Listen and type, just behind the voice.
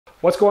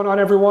What's going on,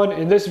 everyone?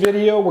 In this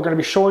video, we're going to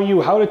be showing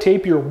you how to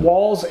tape your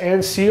walls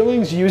and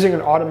ceilings using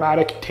an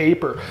automatic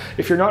taper.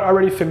 If you're not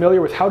already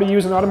familiar with how to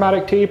use an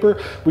automatic taper,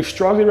 we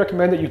strongly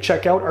recommend that you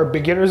check out our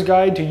beginner's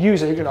guide to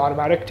using an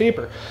automatic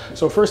taper.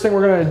 So first thing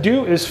we're going to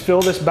do is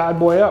fill this bad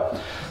boy up.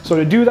 So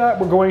to do that,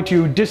 we're going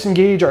to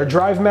disengage our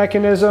drive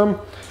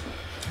mechanism.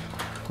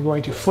 We're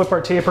going to flip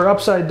our taper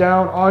upside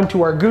down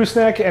onto our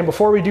gooseneck, and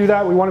before we do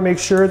that, we want to make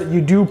sure that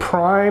you do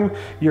prime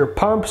your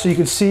pump. So you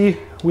can see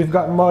we've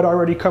got mud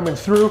already coming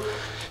through.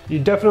 You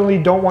definitely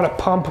don't want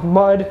to pump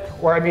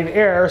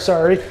air,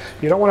 sorry.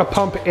 You don't want to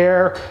pump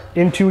air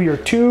into your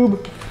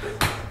tube.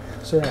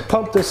 So I'm going to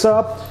pump this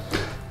up.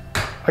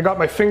 I got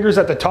my fingers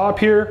at the top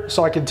here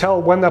so I can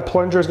tell when that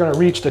plunger is going to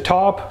reach the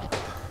top.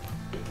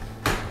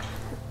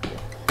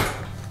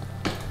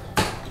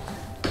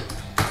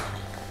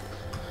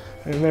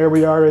 And there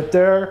we are right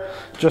there,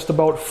 just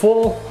about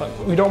full.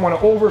 We don't want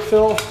to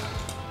overfill.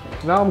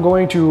 Now I'm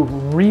going to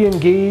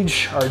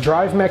re-engage our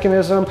drive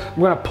mechanism. I'm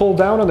going to pull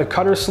down on the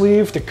cutter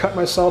sleeve to cut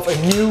myself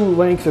a new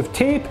length of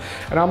tape,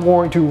 and I'm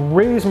going to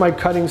raise my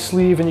cutting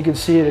sleeve, and you can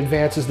see it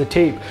advances the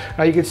tape.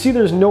 Now you can see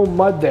there's no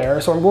mud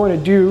there, so what I'm going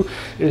to do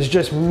is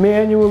just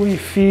manually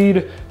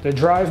feed the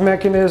drive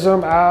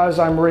mechanism as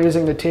I'm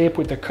raising the tape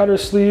with the cutter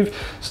sleeve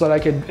so that I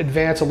can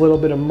advance a little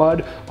bit of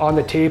mud on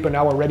the tape, and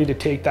now we're ready to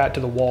take that to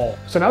the wall.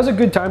 So now's a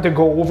good time to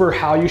go over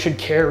how you should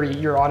carry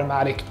your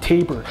automatic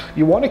taper.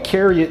 You want to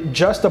carry it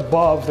just above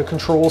the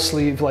control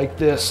sleeve like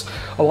this.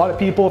 A lot of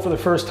people for the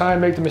first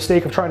time make the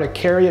mistake of trying to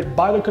carry it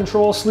by the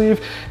control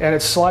sleeve, and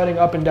it's sliding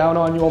up and down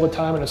on you all the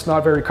time, and it's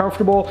not very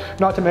comfortable.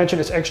 Not to mention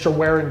it's extra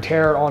wear and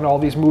tear on all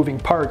these moving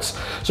parts.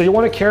 So you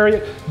want to carry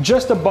it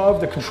just above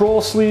the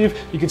control sleeve.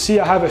 You can see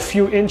I have a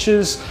few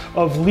inches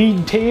of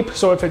lead tape,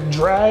 so if it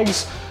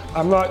drags,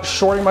 I'm not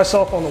shorting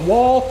myself on the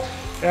wall.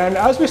 And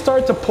as we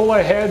start to pull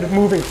ahead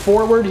moving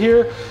forward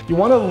here, you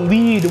want to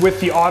lead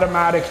with the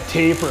automatic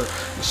taper.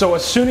 So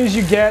as soon as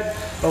you get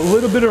a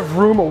little bit of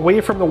room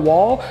away from the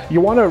wall, you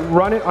want to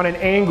run it on an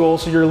angle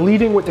so you're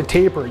leading with the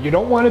taper. You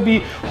don't want to be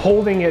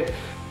holding it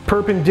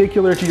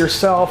perpendicular to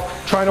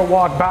yourself, trying to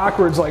walk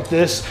backwards like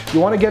this. You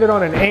want to get it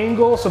on an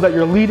angle so that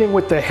you're leading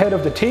with the head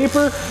of the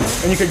taper,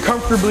 and you can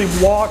comfortably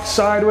walk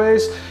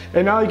sideways.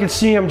 And now you can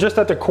see I'm just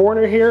at the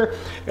corner here,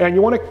 and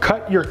you want to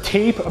cut your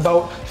tape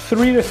about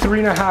 3 to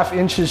 3.5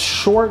 inches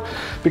short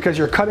because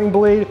your cutting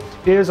blade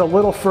is a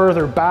little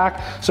further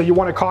back. So you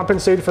want to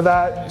compensate for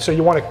that. So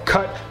you want to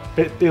cut.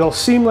 It'll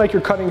seem like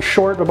you're cutting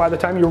short, but by the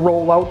time you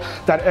roll out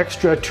that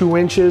extra 2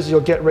 inches, you'll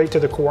get right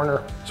to the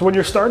corner. So when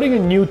you're starting a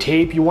new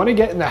tape, you want to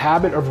get in the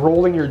habit of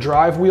rolling your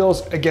drive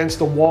wheels against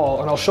the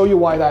wall, and I'll show you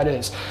why that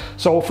is.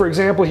 So for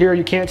example here,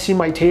 you can't see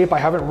my tape. I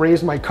haven't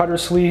raised my cutter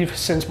sleeve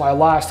since my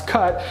last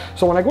cut.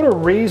 So when I go to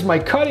raise my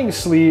cutting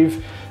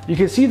sleeve, you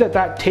can see that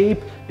that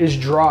tape is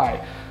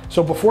dry.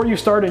 So before you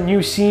start a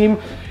new seam,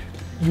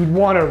 you'd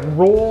want to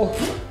roll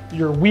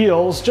your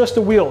wheels, just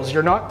the wheels.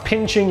 You're not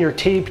pinching your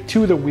tape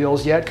to the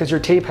wheels yet because your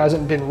tape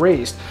hasn't been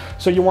raised.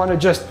 So you want to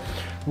just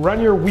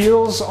run your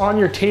wheels on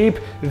your tape,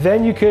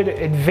 then you could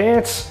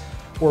advance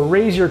or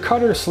raise your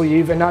cutter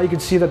sleeve, and now you can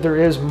see that there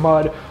is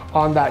mud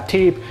on that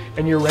tape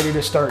and you're ready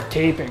to start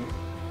taping.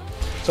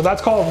 So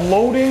that's called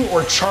loading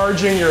or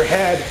charging your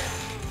head.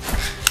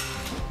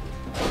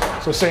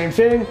 So same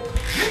thing,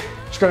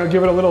 just gonna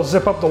give it a little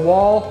zip up the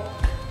wall,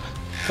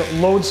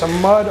 load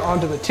some mud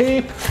onto the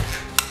tape.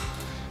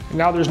 And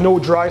now there's no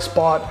dry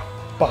spot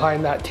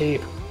behind that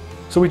tape.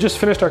 So we just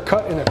finished our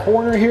cut in the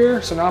corner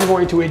here. So now I'm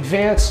going to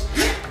advance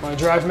my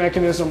drive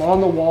mechanism on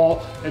the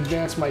wall,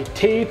 advance my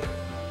tape,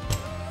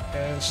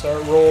 and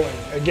start rolling.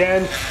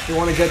 Again, we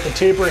want to get the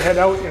taper head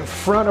out in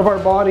front of our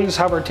bodies,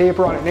 have our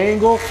taper on an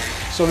angle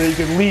so that you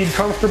can lead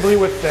comfortably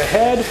with the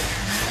head.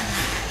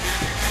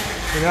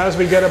 And as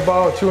we get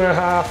about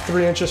 2.5,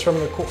 3 inches from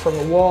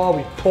the wall,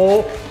 we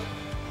pull,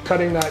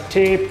 cutting that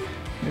tape.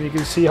 And you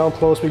can see how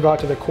close we got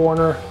to the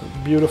corner.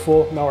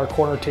 Beautiful. Now our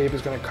corner tape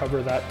is going to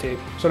cover that tape.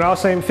 So now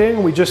same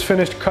thing, we just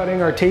finished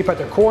cutting our tape at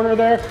the corner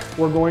there.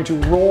 We're going to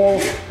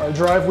roll our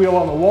drive wheel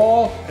on the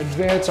wall,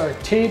 advance our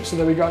tape so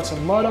that we got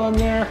some mud on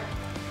there.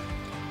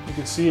 You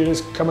can see it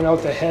is coming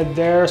out the head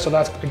there. So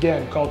that's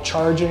again called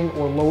charging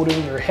or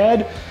loading your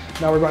head.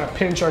 Now we're going to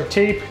pinch our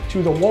tape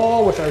to the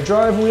wall with our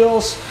drive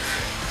wheels.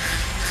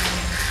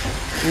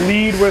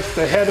 Lead with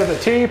the head of the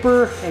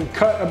taper and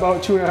cut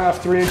about 2.5,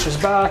 3 inches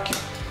back.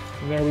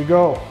 And there we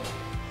go.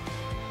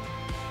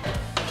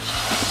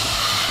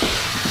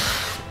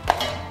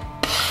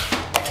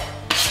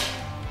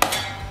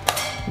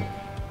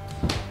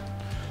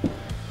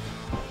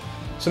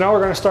 So now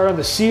we're going to start on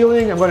the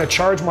ceiling. I'm going to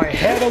charge my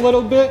head a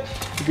little bit.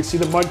 You can see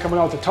the mud coming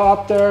out the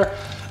top there.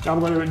 Now I'm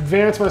going to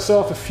advance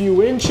myself a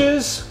few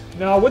inches.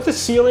 Now with the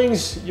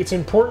ceilings, it's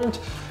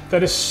important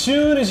that as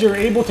soon as you're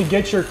able to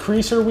get your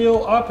creaser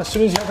wheel up, as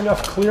soon as you have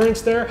enough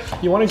clearance there,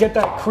 you want to get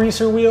that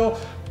creaser wheel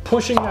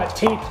pushing that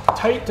tape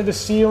tight to the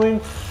ceiling,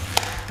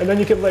 and then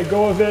you can let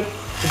go of it.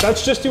 But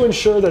that's just to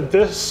ensure that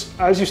this,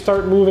 as you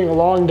start moving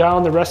along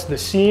down the rest of the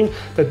seam,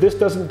 that this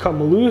doesn't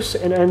come loose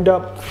and end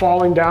up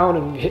falling down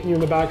and hitting you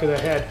in the back of the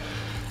head.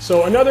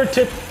 So another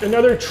tip,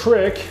 another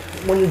trick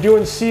when you're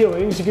doing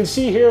ceilings, you can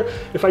see here,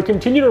 if I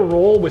continue to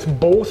roll with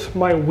both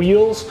my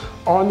wheels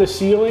on the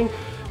ceiling,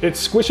 it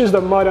squishes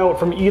the mud out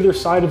from either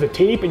side of the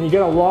tape and you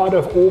get a lot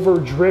of over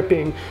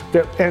dripping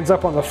that ends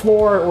up on the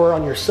floor or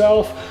on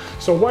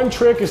yourself. So one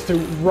trick is to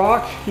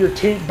rock your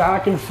tape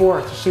back and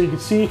forth. So you can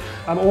see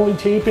I'm only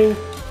taping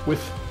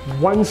with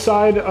one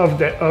side of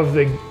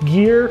the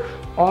gear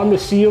on the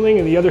ceiling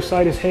and the other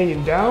side is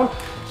hanging down.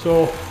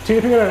 So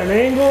taping it at an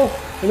angle,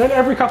 and then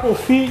every couple of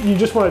feet you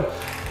just want to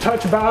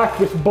touch back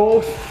with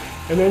both,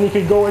 and then you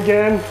could go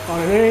again on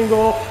an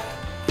angle,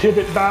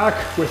 pivot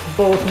back with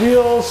both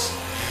wheels,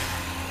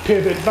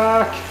 pivot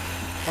back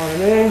on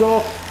an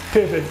angle,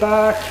 pivot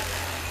back,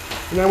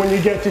 and then when you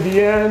get to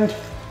the end,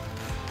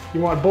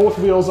 you want both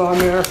wheels on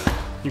there,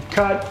 you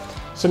cut.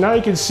 So now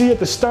you can see at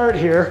the start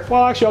here,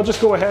 well actually I'll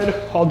just go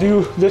ahead, I'll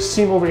do this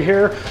seam over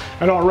here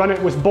and I'll run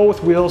it with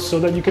both wheels so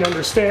that you can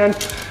understand.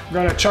 I'm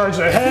gonna charge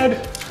the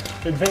head,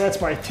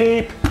 advance my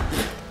tape,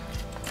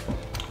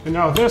 and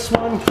now this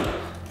one,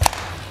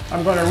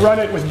 I'm gonna run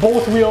it with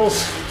both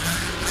wheels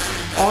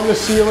on the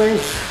ceiling.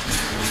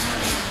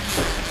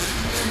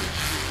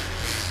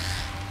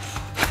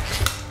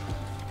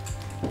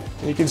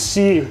 And you can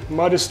see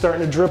mud is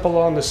starting to drip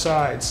along the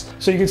sides.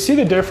 So you can see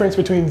the difference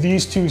between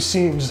these two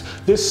seams.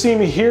 This seam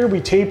here we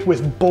taped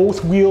with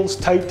both wheels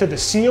tight to the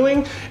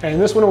ceiling,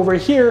 and this one over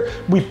here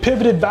we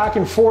pivoted back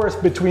and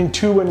forth between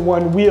 2 and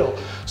 1 wheel.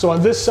 So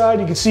on this side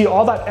you can see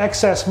all that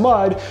excess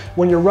mud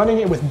when you're running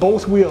it with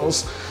both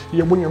wheels.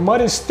 When your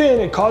mud is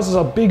thin, it causes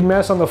a big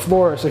mess on the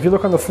floor. So if you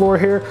look on the floor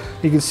here,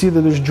 you can see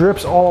that there's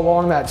drips all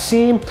along that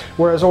seam,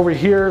 whereas over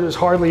here there's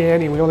hardly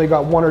any. We only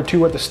got 1 or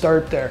 2 at the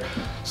start there.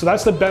 So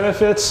that's the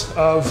benefits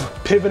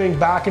of pivoting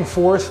back and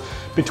forth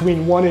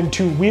between 1 and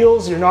 2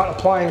 wheels. You're not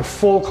applying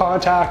full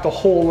contact the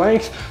whole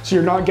length, so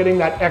you're not getting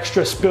that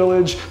extra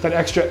spillage, that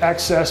extra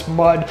excess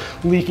mud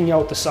leaking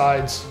out the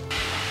sides.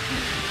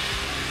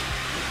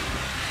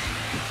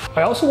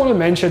 I also want to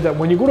mention that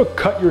when you go to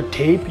cut your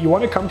tape, you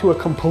want to come to a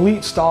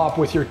complete stop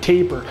with your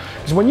taper.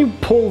 Because when you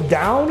pull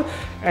down,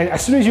 and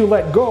as soon as you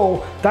let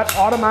go, that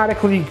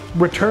automatically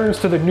returns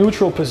to the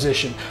neutral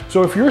position.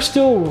 So if you're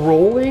still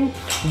rolling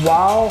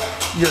while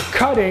you're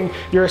cutting,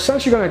 you're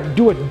essentially going to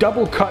do a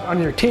double cut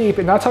on your tape,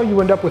 and that's how you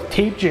end up with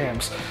tape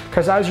jams.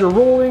 Because as you're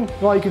rolling,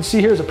 well, you can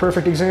see here's a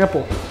perfect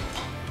example.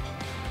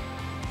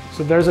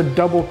 So there's a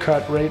double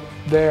cut right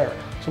there.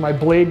 So my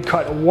blade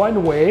cut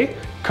one way,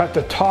 cut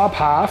the top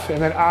half,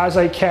 and then as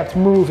I kept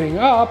moving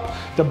up,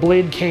 the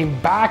blade came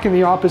back in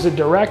the opposite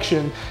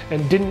direction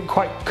and didn't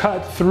quite cut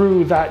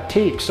through that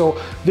tape.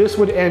 So this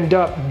would end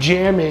up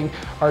jamming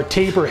our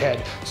taper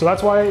head. So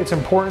that's why it's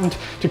important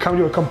to come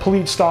to a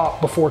complete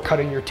stop before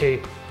cutting your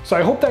tape. So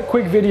I hope that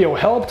quick video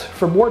helped.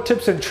 For more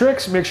tips and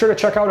tricks, make sure to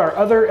check out our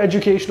other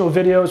educational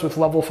videos with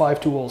Level 5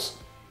 Tools.